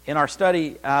In our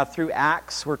study through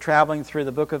Acts, we're traveling through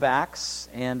the book of Acts,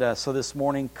 and so this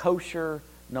morning, kosher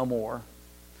no more.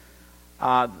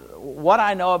 What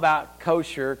I know about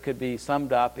kosher could be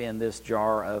summed up in this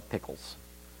jar of pickles.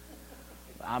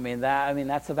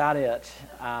 That's about it.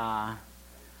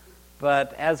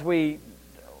 But as we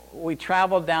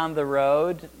traveled down the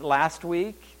road last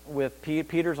week with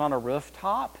Peter's on a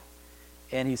rooftop,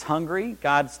 and he's hungry.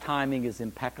 God's timing is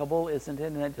impeccable, isn't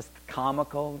it? Isn't it just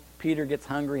comical? Peter gets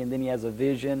hungry, and then he has a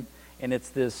vision, and it's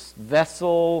this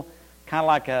vessel, kind of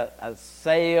like a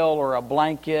sail or a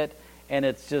blanket, and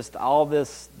it's just all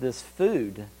this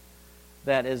food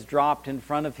that is dropped in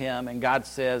front of him, and God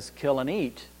says, kill and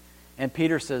eat. And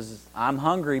Peter says, I'm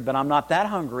hungry, but I'm not that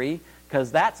hungry,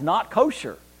 because that's not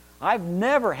kosher. I've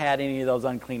never had any of those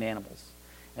unclean animals.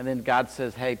 And then God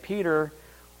says, hey, Peter,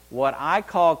 what I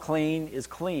call clean is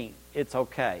clean. It's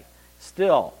okay.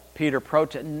 Still, Peter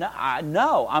protested,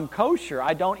 no, I'm kosher.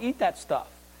 I don't eat that stuff.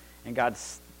 And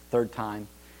God's third time.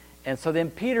 And so then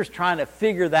Peter's trying to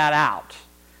figure that out.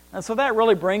 And so that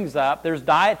really brings up, there's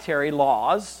dietary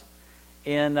laws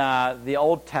in the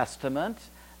Old Testament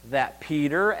that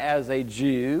Peter, as a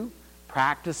Jew,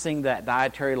 practicing that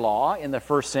dietary law in the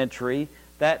first century,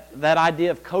 that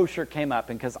idea of kosher came up.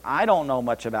 And because I don't know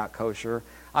much about kosher,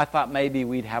 I thought maybe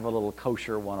we'd have a little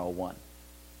kosher 101.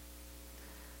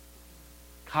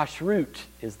 Kashrut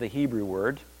is the Hebrew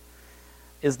word,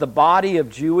 is the body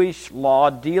of Jewish law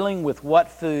dealing with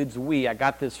what foods I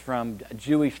got this from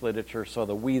Jewish literature, so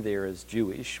the we there is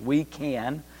Jewish, we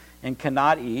can and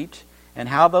cannot eat, and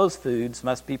how those foods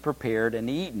must be prepared and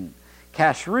eaten.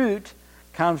 Kashrut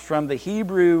comes from the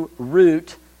Hebrew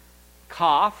root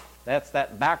kaf, that's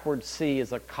that backward C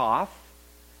is a kaf,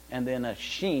 and then a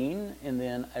sheen, and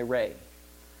then a ray.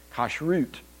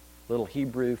 Kashrut, little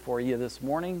Hebrew for you this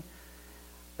morning.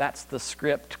 That's the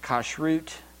script,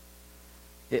 kashrut.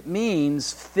 It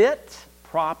means fit,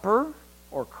 proper,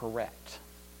 or correct.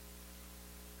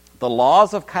 The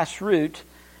laws of kashrut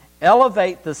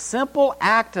elevate the simple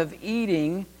act of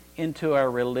eating into a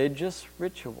religious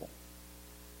ritual.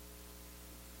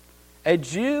 A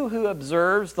Jew who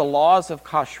observes the laws of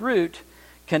kashrut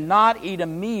cannot eat a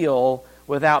meal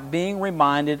without being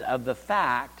reminded of the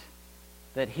fact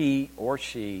that he or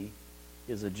she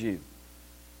is a Jew.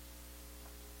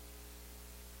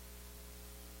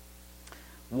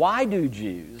 Why do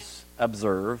Jews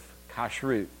observe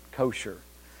kashrut, kosher?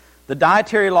 The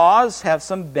dietary laws have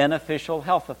some beneficial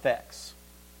health effects.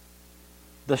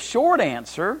 The short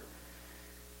answer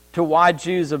to why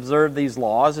Jews observe these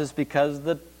laws is because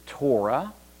the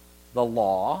Torah, the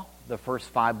law, the first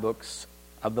 5 books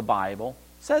of the Bible,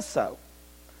 says so.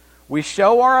 We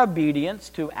show our obedience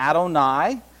to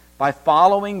Adonai by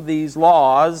following these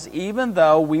laws, even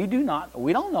though we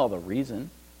don't know the reason.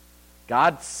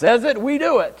 God says it, we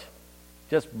do it.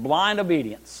 Just blind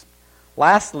obedience.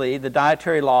 Lastly, the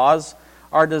dietary laws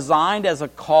are designed as a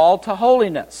call to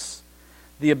holiness.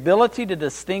 The ability to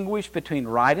distinguish between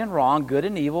right and wrong, good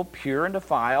and evil, pure and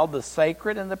defiled, the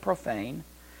sacred and the profane,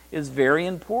 is very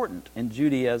important in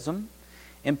Judaism.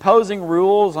 Imposing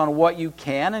rules on what you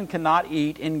can and cannot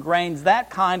eat ingrains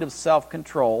that kind of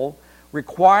self-control,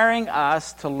 requiring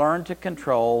us to learn to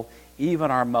control even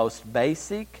our most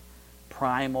basic,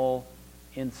 primal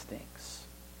instincts.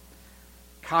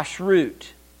 Kashrut,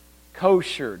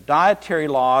 kosher, dietary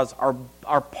laws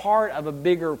are part of a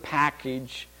bigger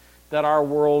package that our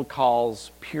world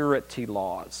calls purity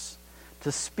laws.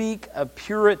 To speak of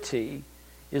purity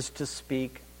is to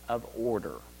speak of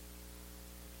order.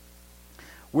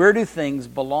 Where do things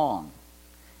belong?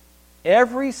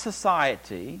 Every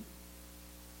society,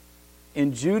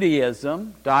 in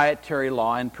Judaism, dietary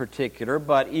law in particular,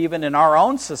 but even in our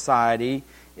own society,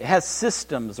 it has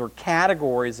systems or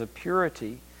categories of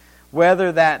purity.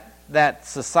 Whether that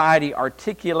society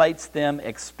articulates them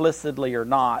explicitly or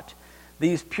not,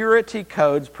 these purity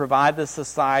codes provide the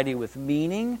society with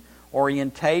meaning,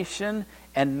 orientation,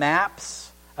 and maps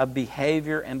of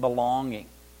behavior and belonging.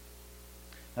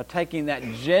 Now, taking that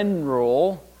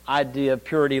general idea of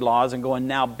purity laws and going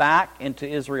now back into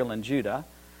Israel and Judah,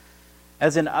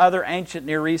 as in other ancient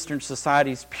Near Eastern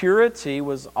societies, purity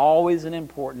was always an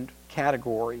important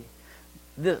category.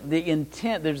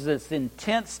 There's this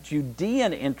intense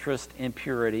Judean interest in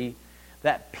purity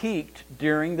that peaked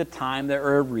during the time that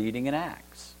we're reading in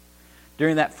Acts.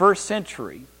 During that first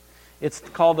century, it's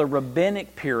called the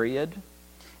rabbinic period,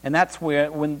 and that's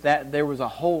when there was a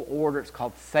whole order. It's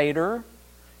called Seder.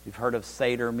 You've heard of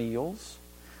Seder meals.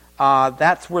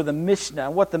 That's where the Mishnah,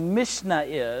 what the Mishnah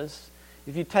is,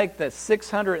 if you take the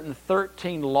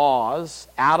 613 laws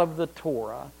out of the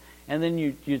Torah and then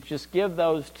you just give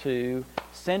those to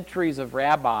centuries of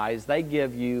rabbis. They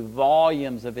give you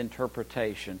volumes of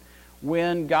interpretation.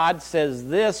 When God says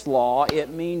this law, it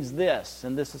means this,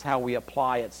 and this is how we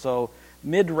apply it. So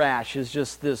Midrash is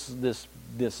just this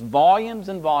volumes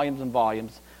and volumes and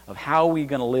volumes of how we're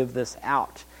going to live this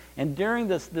out. And during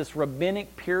this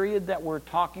rabbinic period that we're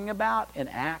talking about in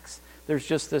Acts, there's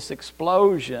just this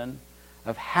explosion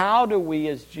of how do we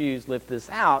as Jews live this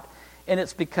out. And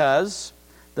it's because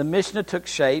the Mishnah took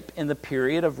shape in the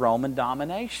period of Roman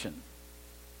domination.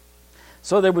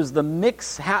 So there was the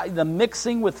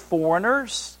mixing with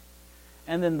foreigners,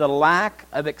 and then the lack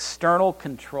of external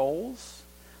controls.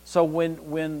 So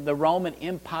when the Roman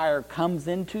Empire comes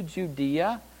into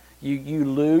Judea, you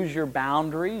lose your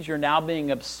boundaries. You're now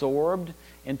being absorbed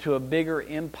into a bigger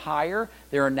empire.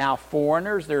 There are now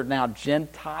foreigners. There are now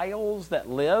Gentiles that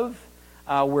live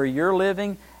where you're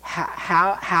living.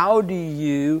 How do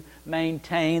you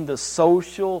maintain the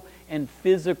social and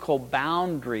physical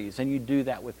boundaries? And you do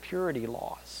that with purity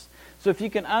laws. So if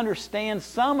you can understand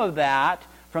some of that,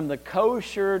 from the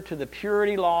kosher to the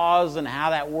purity laws and how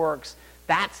that works,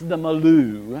 that's the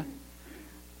milieu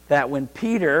that when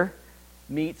Peter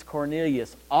meets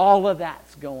Cornelius, all of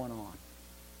that's going on.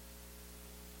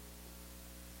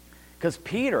 Because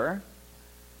Peter,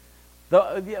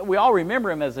 we all remember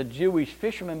him as a Jewish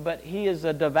fisherman, but he is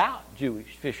a devout Jewish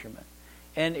fisherman.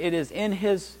 And it is in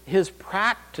his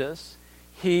practice,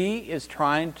 he is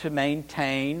trying to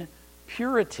maintain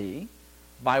purity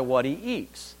by what he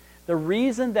eats. The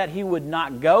reason that he would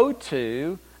not go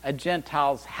to a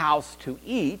Gentile's house to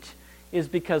eat is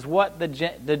because what the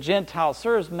Gentile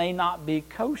serves may not be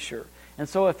kosher. And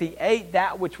so if he ate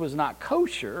that which was not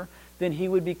kosher, then he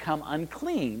would become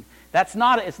unclean. It's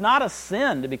not a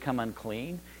sin to become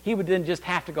unclean. He would then just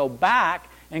have to go back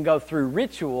and go through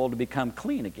ritual to become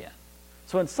clean again.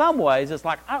 So in some ways, it's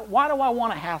like, why do I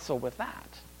want to hassle with that?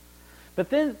 But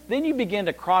then you begin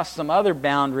to cross some other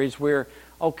boundaries where,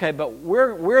 okay, but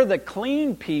we're the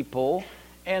clean people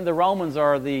and the Romans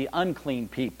are the unclean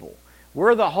people.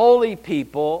 We're the holy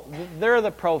people, they're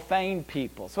the profane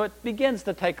people. So it begins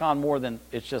to take on more than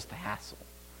it's just a hassle.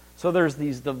 So there's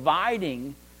these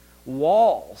dividing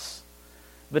walls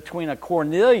between a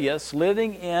Cornelius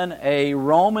living in a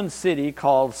Roman city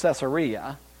called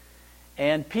Caesarea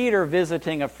and Peter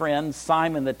visiting a friend,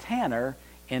 Simon the tanner,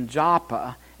 in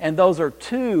Joppa. And those are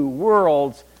two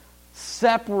worlds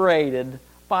separated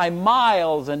by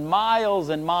miles and miles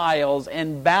and miles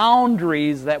and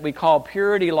boundaries that we call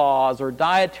purity laws or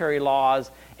dietary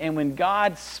laws. And when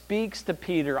God speaks to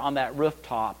Peter on that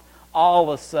rooftop,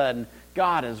 all of a sudden,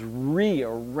 God is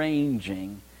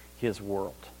rearranging his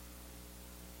world.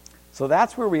 So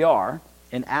that's where we are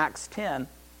in Acts 10,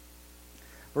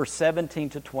 verse 17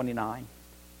 to 29.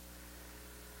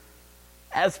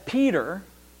 As Peter,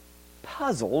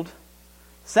 puzzled,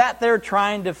 sat there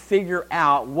trying to figure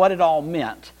out what it all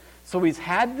meant. So he's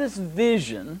had this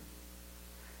vision.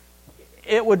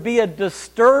 It would be a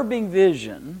disturbing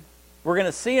vision. We're going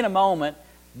to see in a moment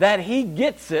that he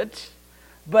gets it.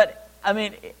 But, I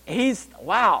mean,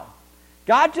 wow.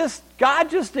 God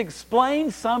just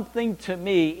explained something to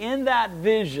me in that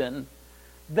vision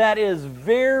that is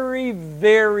very,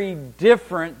 very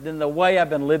different than the way I've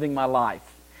been living my life.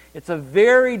 It's a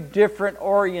very different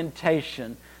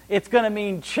orientation. It's going to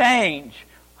mean change.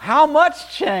 How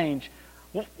much change?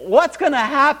 What's going to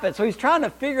happen? So he's trying to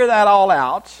figure that all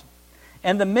out.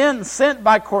 And the men sent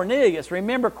by Cornelius,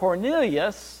 remember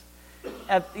Cornelius,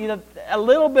 a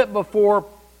little bit before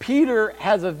Peter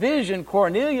has a vision,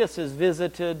 Cornelius is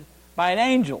visited by an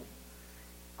angel.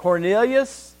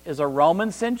 Cornelius is a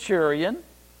Roman centurion.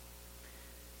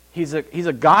 He's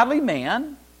a godly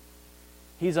man.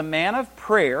 He's a man of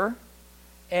prayer.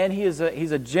 And he's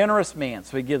a generous man.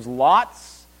 So he gives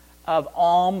lots of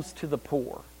alms to the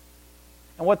poor.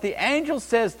 And what the angel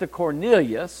says to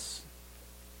Cornelius,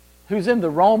 who's in the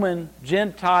Roman,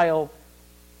 Gentile,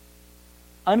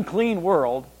 unclean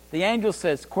world, the angel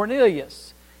says,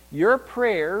 Cornelius, your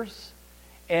prayers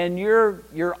and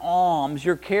your alms,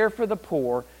 your care for the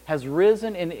poor has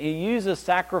risen, and he uses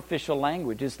sacrificial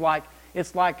language. It's like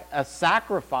a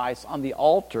sacrifice on the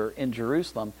altar in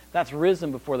Jerusalem that's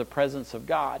risen before the presence of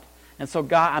God. And so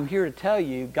God, I'm here to tell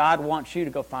you, God wants you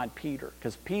to go find Peter,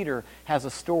 because Peter has a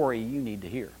story you need to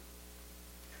hear.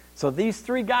 So these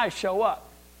three guys show up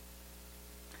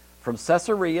from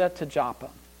Caesarea to Joppa.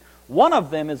 One of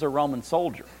them is a Roman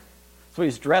soldier, so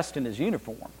he's dressed in his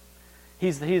uniform. He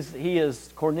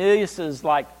is Cornelius's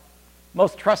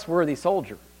most trustworthy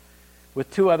soldier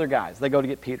with two other guys. They go to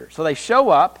get Peter. So they show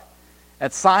up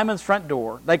at Simon's front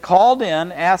door. They called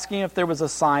in asking if there was a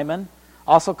Simon,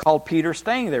 also called Peter,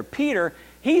 staying there. Peter,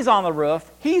 he's on the roof.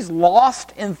 He's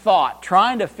lost in thought,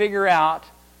 trying to figure out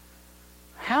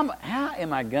how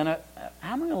am I going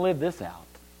to live this out?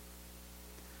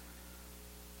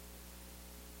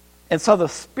 And so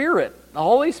the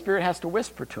Holy Spirit has to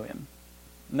whisper to him.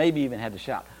 Maybe even had to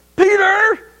shout,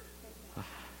 "Peter!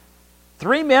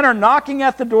 3 men are knocking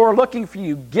at the door looking for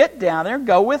you. Get down there and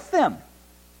go with them.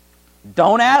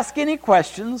 Don't ask any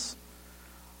questions.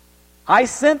 I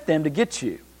sent them to get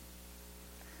you."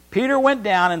 Peter went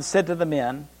down and said to the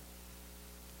men,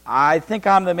 "I think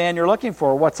I'm the man you're looking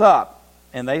for. What's up?"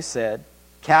 And they said,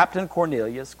 "Captain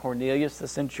Cornelius the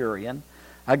centurion,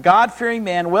 a God-fearing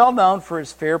man well known for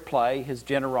his fair play, his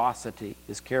generosity,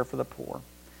 his care for the poor.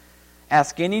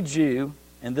 Ask any Jew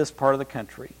in this part of the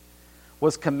country.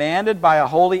 Was commanded by a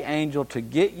holy angel to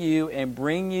get you and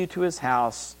bring you to his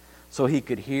house so he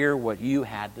could hear what you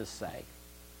had to say."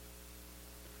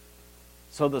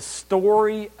 So the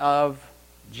story of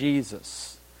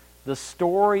Jesus, the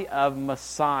story of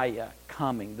Messiah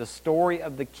coming, the story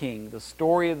of the King, the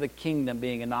story of the kingdom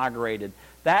being inaugurated,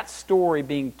 that story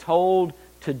being told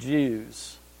to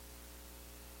Jews.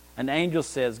 An angel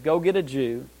says, "Go get a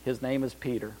Jew. His name is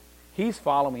Peter. He's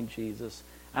following Jesus.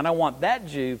 And I want that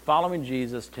Jew following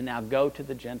Jesus to now go to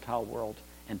the Gentile world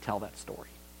and tell that story."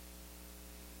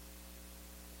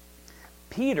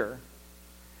 Peter,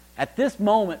 at this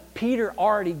moment, Peter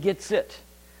already gets it.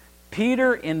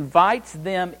 Peter invites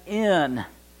them in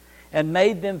and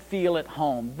made them feel at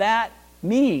home. That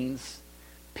means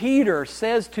Peter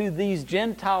says to these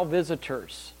Gentile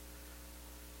visitors,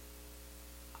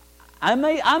 I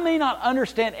may not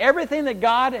understand everything that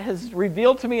God has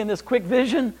revealed to me in this quick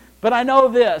vision, but I know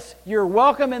this: you're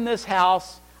welcome in this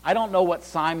house. I don't know what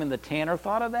Simon the tanner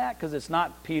thought of that, because it's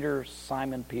not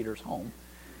Simon Peter's home.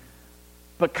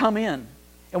 But come in.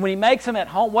 And when he makes them at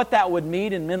home, what that would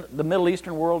mean in the Middle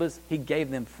Eastern world is he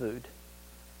gave them food.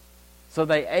 So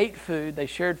they ate food, they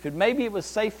shared food. Maybe it was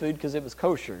safe food because it was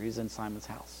kosher. He's in Simon's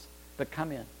house. But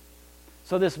come in.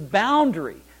 So this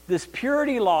boundary, this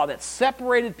purity law that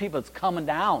separated people, it's coming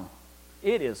down.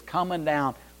 It is coming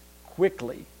down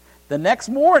quickly. The next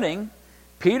morning,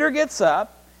 Peter gets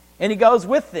up and he goes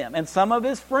with them and some of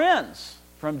his friends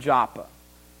from Joppa.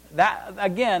 That,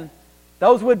 again,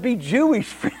 those would be Jewish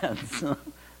friends.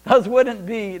 Those wouldn't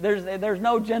be, there's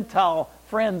no Gentile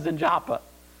friends in Joppa.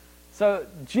 So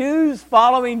Jews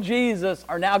following Jesus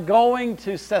are now going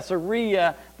to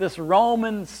Caesarea, this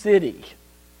Roman city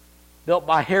built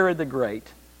by Herod the Great.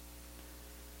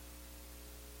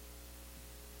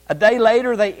 A day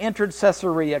later, they entered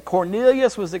Caesarea.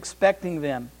 Cornelius was expecting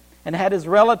them and had his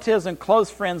relatives and close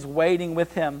friends waiting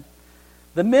with him.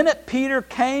 The minute Peter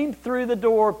came through the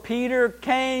door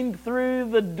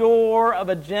of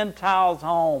a Gentile's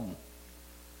home.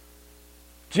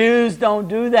 Jews don't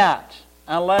do that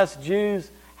unless Jews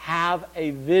have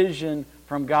a vision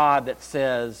from God that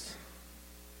says,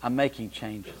 I'm making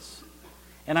changes.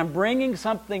 And I'm bringing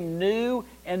something new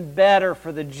and better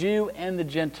for the Jew and the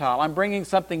Gentile. I'm bringing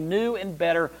something new and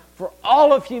better for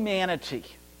all of humanity.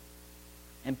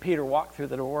 And Peter walked through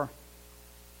the door.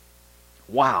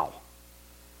 Wow.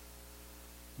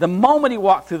 The moment he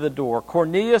walked through the door,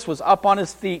 Cornelius was up on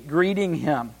his feet greeting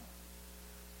him.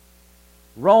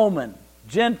 Roman,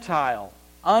 Gentile,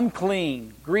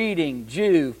 unclean, greeting,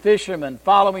 Jew, fisherman,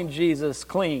 following Jesus,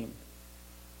 clean.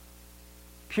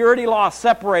 Purity law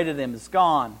separated them. It's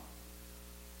gone.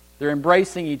 They're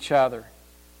embracing each other.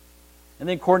 And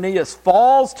then Cornelius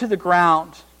falls to the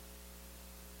ground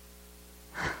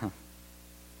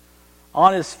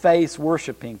on his face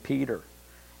worshiping Peter.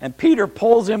 And Peter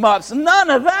pulls him up. So none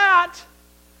of that.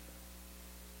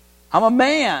 I'm a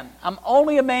man. I'm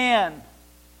only a man.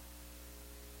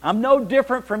 I'm no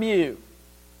different from you.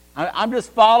 I'm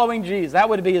just following Jesus. That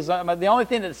would be the only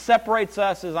thing that separates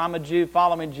us is I'm a Jew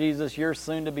following Jesus. You're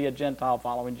soon to be a Gentile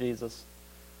following Jesus.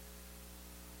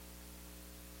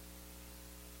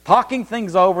 Talking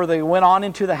things over, they went on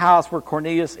into the house where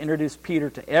Cornelius introduced Peter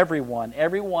to everyone.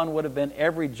 Everyone would have been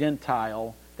every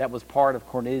Gentile that was part of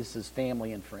Cornelius'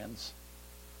 family and friends.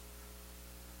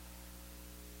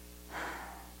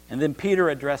 And then Peter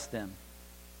addressed them.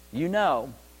 You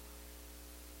know,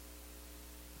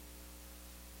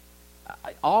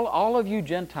 all of you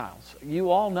Gentiles,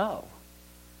 you all know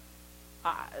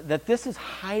that this is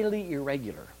highly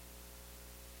irregular.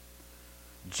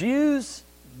 Jews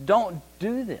don't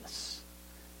do this.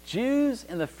 Jews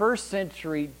in the first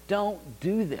century don't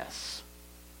do this.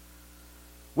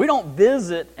 We don't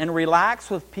visit and relax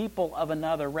with people of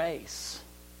another race.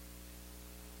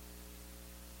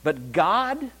 But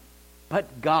God,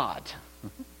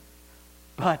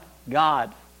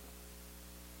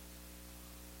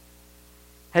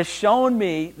 has shown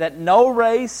me that no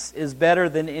race is better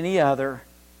than any other.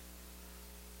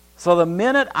 So the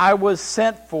minute I was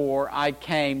sent for, I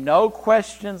came, no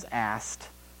questions asked.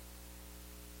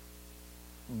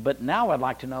 But now I'd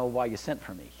like to know why you sent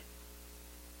for me.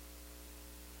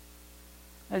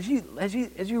 As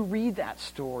you read that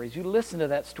story, as you listen to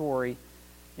that story,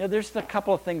 there's a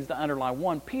couple of things to underline.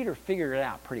 One, Peter figured it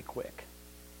out pretty quick.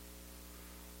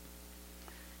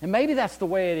 And maybe that's the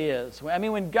way it is. I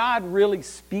mean, when God really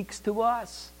speaks to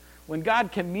us, when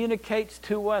God communicates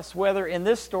to us, whether in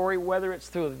this story, whether it's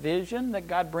through a vision that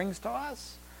God brings to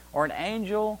us, or an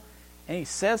angel, and He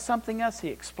says something else, He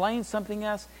explains something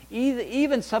else,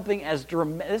 even something as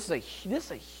dramatic. This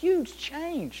is a huge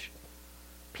change.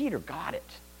 Peter got it.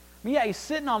 I mean, yeah, he's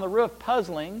sitting on the roof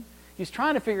puzzling. He's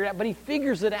trying to figure it out, but he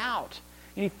figures it out.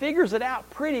 And he figures it out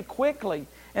pretty quickly.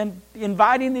 And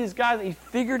inviting these guys, he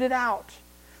figured it out.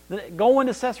 Going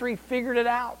to Caesarea, he figured it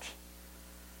out.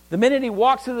 The minute he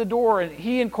walks through the door and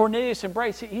he and Cornelius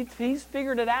embrace, he's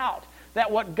figured it out.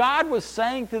 That what God was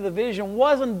saying through the vision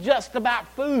wasn't just about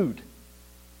food. It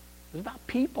was about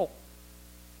people.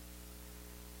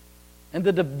 And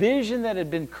the division that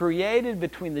had been created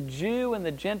between the Jew and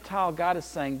the Gentile, God is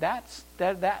saying,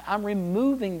 I'm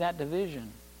removing that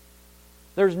division.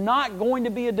 There's not going to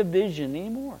be a division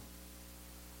anymore.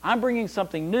 I'm bringing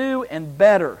something new and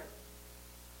better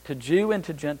to Jew and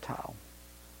to Gentile.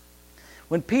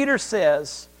 When Peter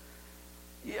says,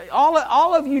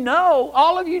 all of you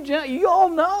know, you all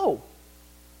know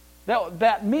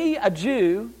that me, a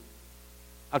Jew,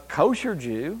 a kosher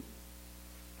Jew,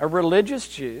 a religious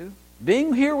Jew,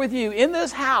 being here with you in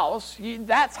this house,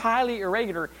 that's highly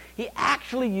irregular. He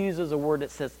actually uses a word that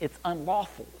says it's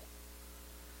unlawful.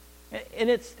 And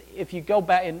it's, if you go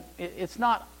back, and it's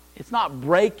not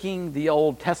breaking the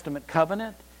Old Testament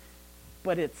covenant,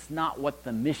 but it's not what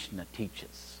the Mishnah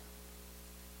teaches.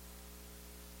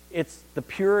 It's the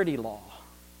purity law.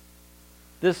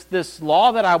 This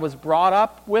law that I was brought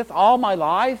up with all my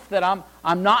life, that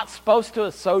I'm not supposed to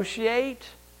associate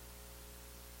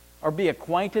or be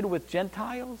acquainted with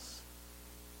Gentiles.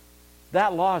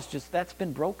 That law that's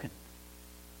been broken.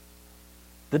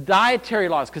 The dietary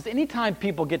laws, because anytime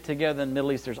people get together in the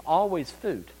Middle East, there's always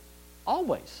food.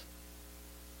 Always.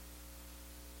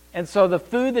 And so the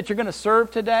food that you're going to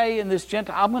serve today in this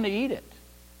Gentile, I'm going to eat it.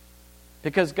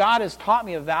 Because God has taught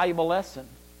me a valuable lesson.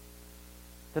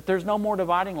 That there's no more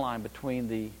dividing line between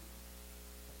the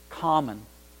common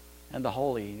and the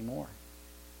holy anymore.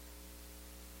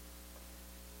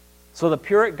 So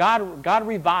God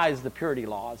revised the purity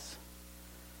laws.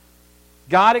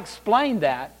 God explained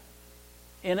that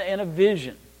in a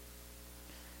vision.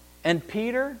 And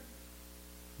Peter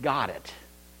got it.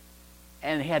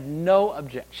 And had no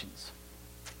objections.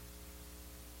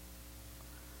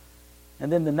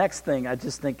 And then the next thing I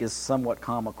just think is somewhat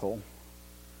comical.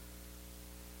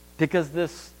 Because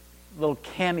this little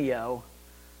cameo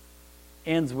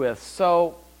ends with,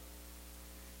 so,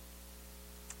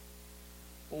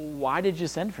 why did you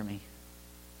send for me?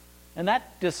 And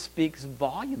that just speaks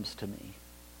volumes to me.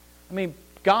 I mean,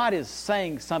 God is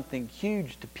saying something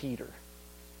huge to Peter.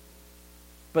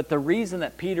 But the reason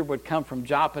that Peter would come from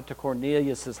Joppa to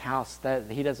Cornelius' house, that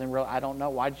he doesn't realize, I don't know,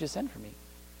 why did you send for me?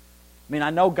 I mean, I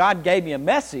know God gave me a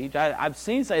message. I've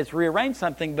seen say it's rearranged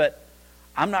something, but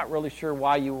I'm not really sure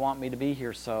why you want me to be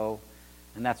here,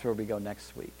 and that's where we go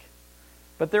next week.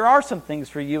 But there are some things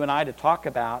for you and I to talk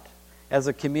about as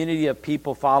a community of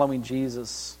people following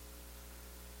Jesus.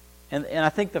 And I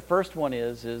think the first one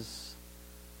is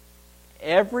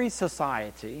every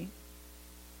society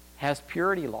has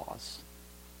purity laws.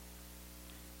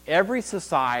 Every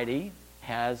society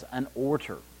has an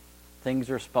order. Things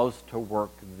are supposed to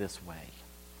work this way.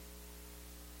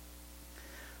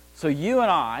 So you and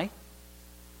I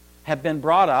have been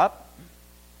brought up,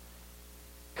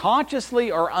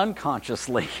 consciously or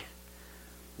unconsciously.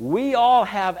 We all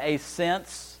have a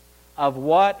sense of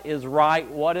what is right,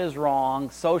 what is wrong,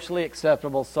 socially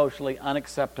acceptable, socially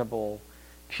unacceptable,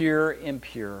 pure,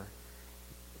 impure.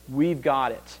 We've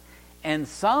got it. And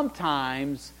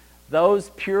sometimes those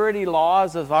purity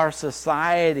laws of our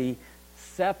society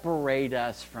separate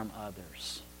us from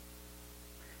others.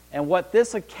 And what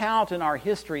this account in our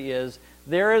history is,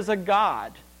 there is a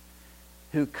God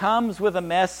who comes with a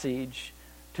message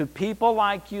to people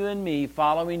like you and me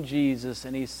following Jesus,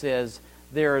 and He says,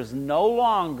 there is no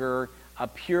longer a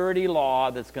purity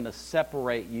law that's going to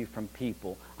separate you from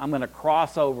people. I'm going to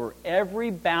cross over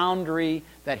every boundary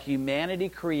that humanity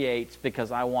creates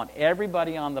because I want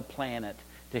everybody on the planet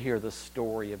to hear the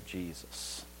story of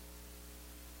Jesus.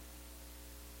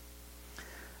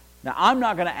 Now, I'm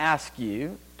not going to ask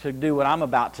you to do what I'm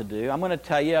about to do. I'm going to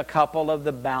tell you a couple of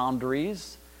the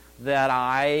boundaries that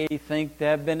I think that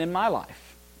have been in my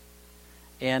life.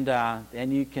 And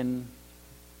you can,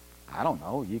 I don't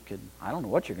know, I don't know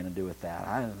what you're going to do with that.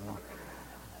 I don't know.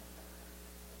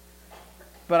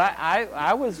 But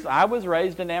I was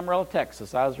raised in Amarillo,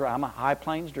 Texas. I'm a High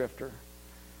Plains drifter.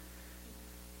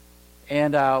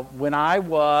 And when I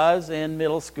was in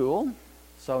middle school,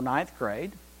 so 9th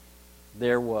grade,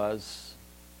 there was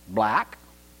black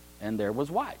and there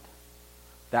was white.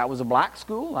 That was a black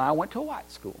school, and I went to a white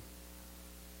school.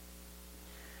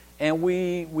 And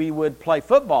we would play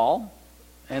football,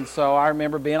 and so I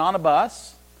remember being on a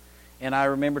bus, and I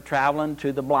remember traveling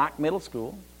to the black middle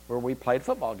school where we played a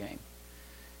football game.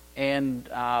 And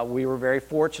we were very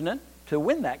fortunate to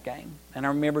win that game. And I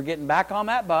remember getting back on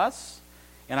that bus,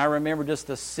 and I remember just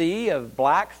a sea of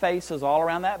black faces all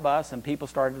around that bus, and people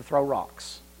started to throw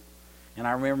rocks. And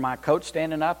I remember my coach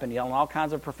standing up and yelling all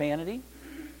kinds of profanity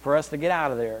for us to get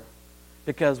out of there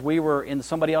because we were in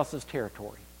somebody else's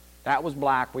territory. That was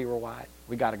black, we were white.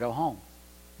 We got to go home.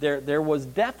 There was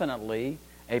definitely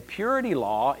a purity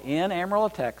law in Amarillo,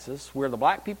 Texas, where the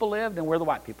black people lived and where the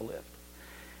white people lived.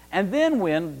 And then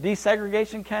when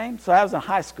desegregation came, so I was in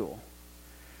high school,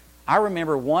 I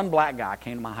remember one black guy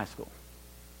came to my high school.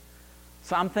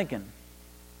 So I'm thinking,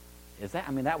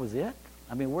 that was it?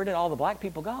 Where did all the black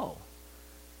people go?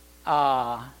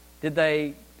 But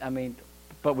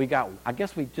we got, I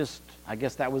guess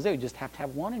that was it. You just have to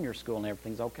have one in your school and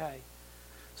everything's okay.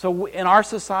 So in our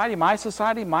society,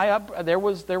 there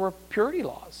were purity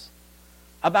laws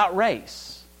about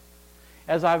race.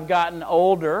 As I've gotten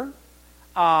older,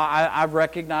 I've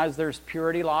recognized there's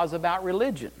purity laws about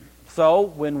religion. So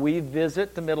when we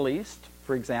visit the Middle East,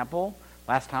 for example,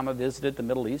 last time I visited the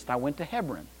Middle East, I went to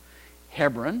Hebron.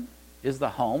 Hebron is the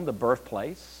home, the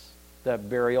birthplace, the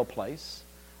burial place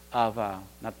of,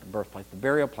 not the birthplace, the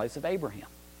burial place of Abraham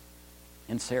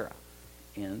and Sarah.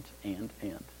 And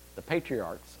the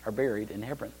patriarchs are buried in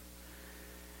Hebron.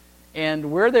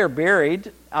 And where they're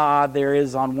buried, there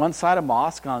is on one side a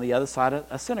mosque, on the other side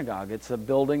a synagogue. It's a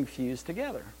building fused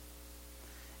together.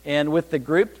 And with the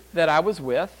group that I was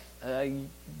with,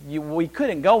 we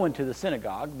couldn't go into the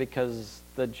synagogue because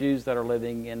the Jews that are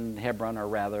living in Hebron are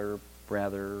rather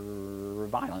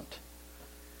violent.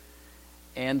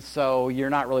 And so you're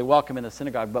not really welcome in the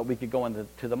synagogue, but we could go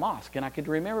into the mosque. And I could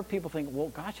remember people thinking, well,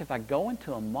 gosh, if I go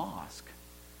into a mosque,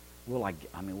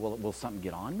 will something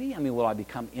get on me? Will I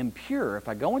become impure if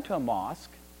I go into a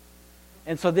mosque?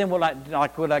 And so then do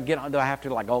I have to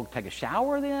go take a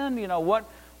shower then?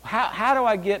 How do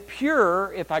I get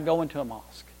pure if I go into a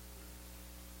mosque?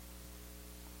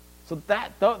 So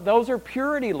those are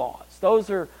purity laws. Those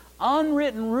are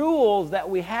unwritten rules that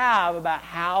we have about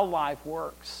how life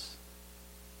works.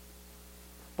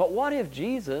 But what if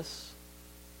Jesus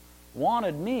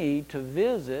wanted me to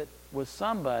visit with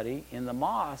somebody in the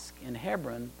mosque in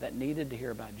Hebron that needed to hear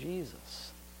about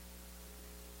Jesus?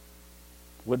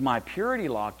 Would my purity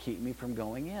law keep me from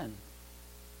going in?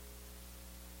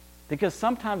 Because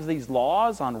sometimes these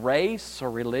laws on race or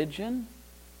religion,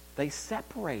 they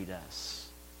separate us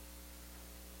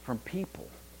from people.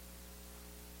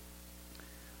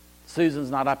 Susan's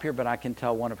not up here, but I can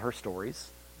tell one of her stories,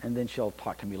 and then she'll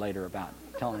talk to me later about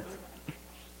telling it.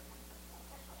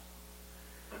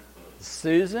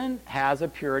 Susan has a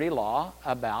purity law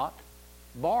about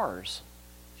bars.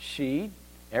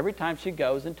 Every time she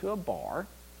goes into a bar,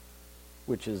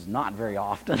 which is not very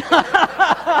often,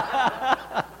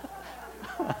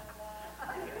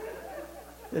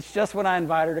 it's just when I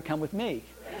invite her to come with me,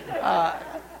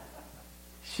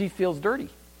 she feels dirty.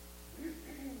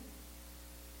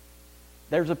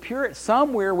 There's a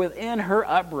somewhere within her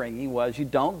upbringing was you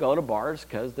don't go to bars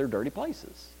because they're dirty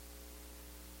places.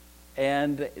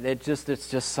 And it's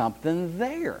just something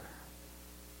there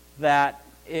that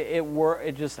I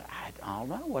don't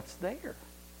know what's there.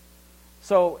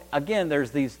 So again,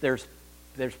 there's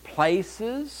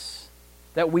places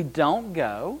that we don't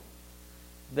go.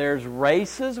 There's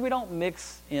races we don't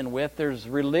mix in with. There's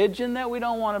religion that we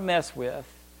don't want to mess with.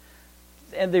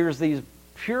 And there's these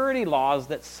purity laws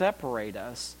that separate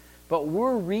us. But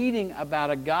we're reading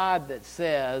about a God that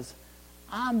says,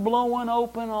 I'm blowing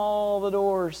open all the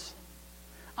doors.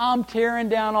 I'm tearing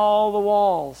down all the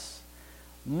walls.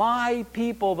 My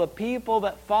people, the people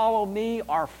that follow me,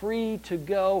 are free to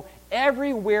go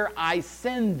everywhere I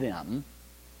send them.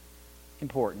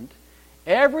 Important.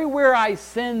 Everywhere I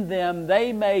send them,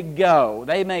 they may go.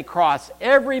 They may cross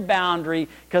every boundary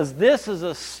because this is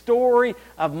a story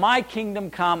of my kingdom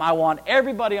come. I want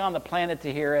everybody on the planet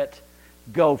to hear it.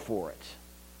 Go for it.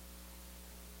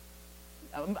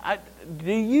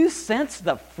 do you sense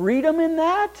the freedom in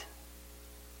that?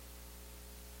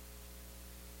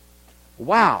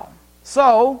 Wow.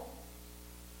 So,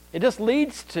 it just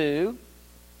leads to,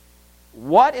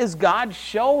 what is God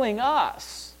showing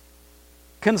us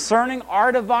concerning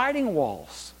our dividing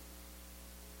walls?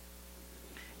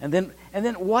 And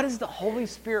then what is the Holy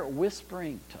Spirit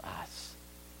whispering to us?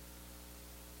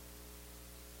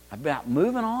 About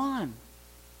moving on.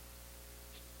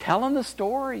 Telling the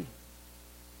story.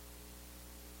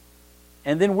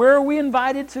 And then where are we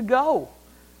invited to go?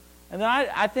 And then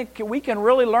I think we can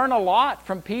really learn a lot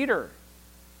from Peter.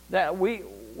 That we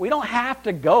don't have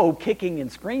to go kicking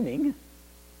and screaming.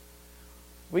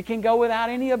 We can go without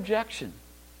any objection.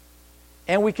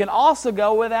 And we can also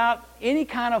go without any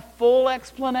kind of full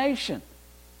explanation.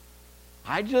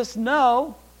 I just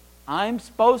know I'm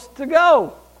supposed to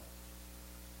go.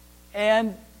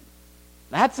 And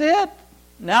that's it.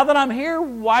 Now that I'm here,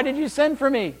 why did you send for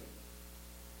me?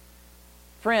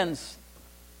 Friends,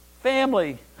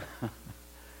 family,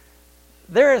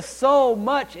 there is so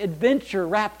much adventure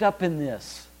wrapped up in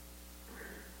this.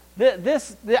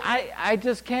 I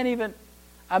just can't even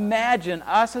imagine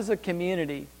us as a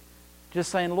community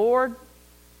just saying, Lord,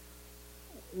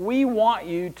 we want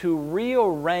you to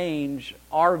rearrange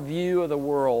our view of the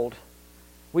world.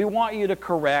 We want you to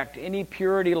correct any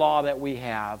purity law that we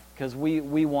have, because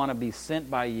we want to be sent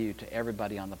by you to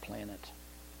everybody on the planet.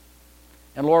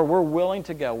 And Lord, we're willing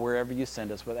to go wherever you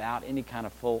send us without any kind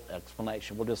of full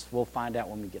explanation. We'll find out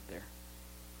when we get there.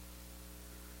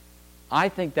 I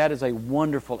think that is a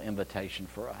wonderful invitation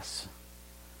for us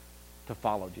to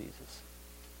follow Jesus.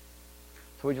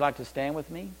 So would you like to stand with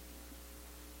me?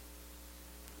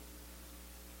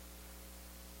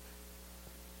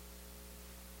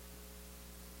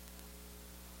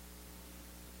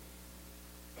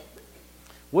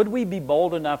 Would we be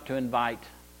bold enough to invite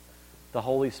the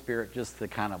Holy Spirit just to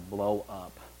kind of blow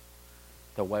up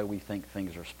the way we think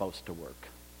things are supposed to work?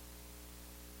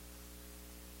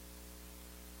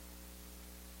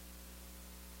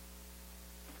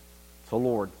 So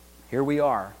Lord, here we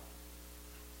are.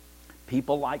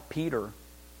 People like Peter.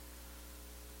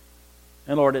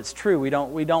 And Lord, it's true, we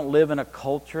don't live in a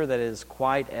culture that is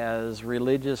quite as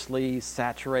religiously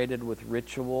saturated with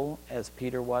ritual as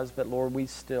Peter was, but Lord, we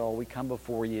come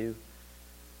before you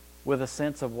with a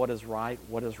sense of what is right,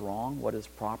 what is wrong, what is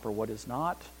proper, what is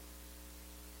not.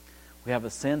 We have a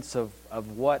sense of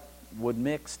what would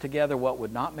mix together, what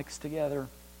would not mix together.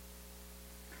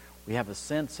 We have a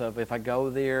sense of, if I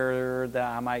go there,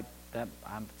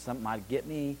 something might get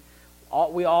me.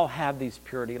 We all have these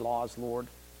purity laws, Lord.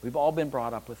 We've all been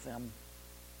brought up with them.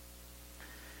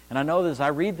 And I know that as I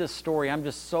read this story, I'm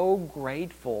just so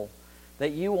grateful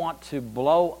that you want to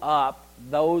blow up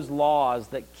those laws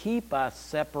that keep us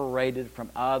separated from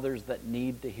others that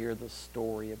need to hear the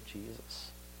story of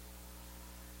Jesus.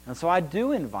 And so I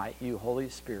do invite you, Holy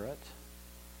Spirit,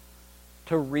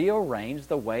 to rearrange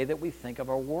the way that we think of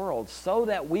our world so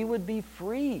that we would be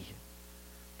free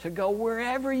to go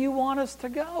wherever you want us to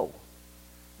go,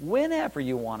 whenever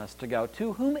you want us to go,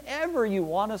 to whomever you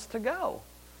want us to go.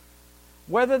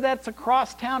 Whether that's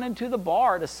across town into the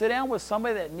bar to sit down with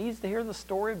somebody that needs to hear the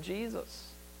story of Jesus.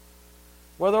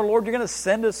 Whether, Lord, you're going to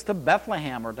send us to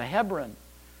Bethlehem or to Hebron.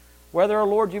 Whether,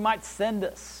 Lord, you might send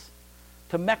us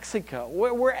to Mexico.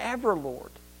 Wherever,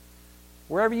 Lord.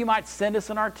 Wherever you might send us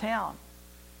in our town.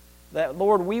 That,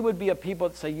 Lord, we would be a people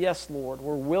that say, yes, Lord,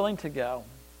 we're willing to go.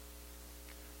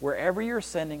 Wherever you're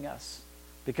sending us.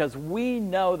 Because we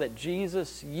know that,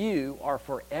 Jesus, you are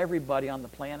for everybody on the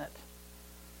planet.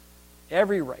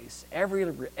 Every race, every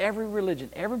religion,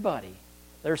 everybody.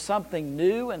 There's something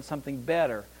new and something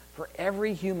better for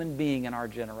every human being in our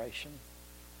generation.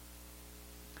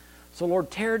 So, Lord,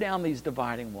 tear down these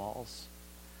dividing walls.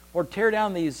 Lord, tear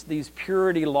down these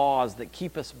purity laws that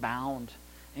keep us bound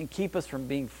and keep us from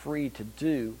being free to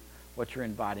do what you're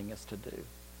inviting us to do.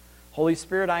 Holy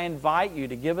Spirit, I invite you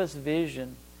to give us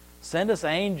vision. Send us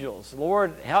angels.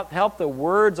 Lord, help the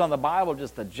words on the Bible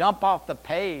just to jump off the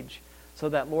page so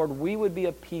that, Lord, we would be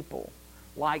a people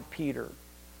like Peter,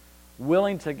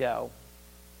 willing to go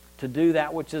to do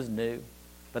that which is new,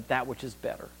 but that which is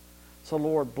better. So,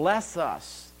 Lord, bless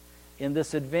us in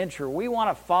this adventure. We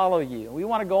want to follow you. We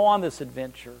want to go on this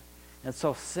adventure. And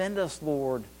so send us,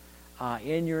 Lord,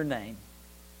 in your name.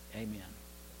 Amen.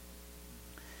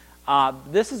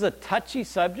 This is a touchy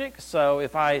subject, so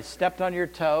if I stepped on your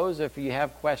toes, if you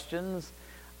have questions,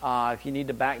 if you need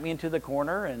to back me into the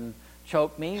corner and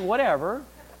choke me, whatever,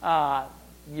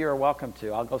 you're welcome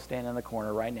to. I'll go stand in the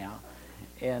corner right now,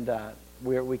 and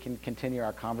we can continue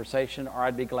our conversation, or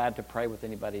I'd be glad to pray with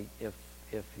anybody if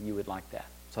you would like that.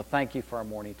 So thank you for our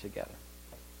morning together.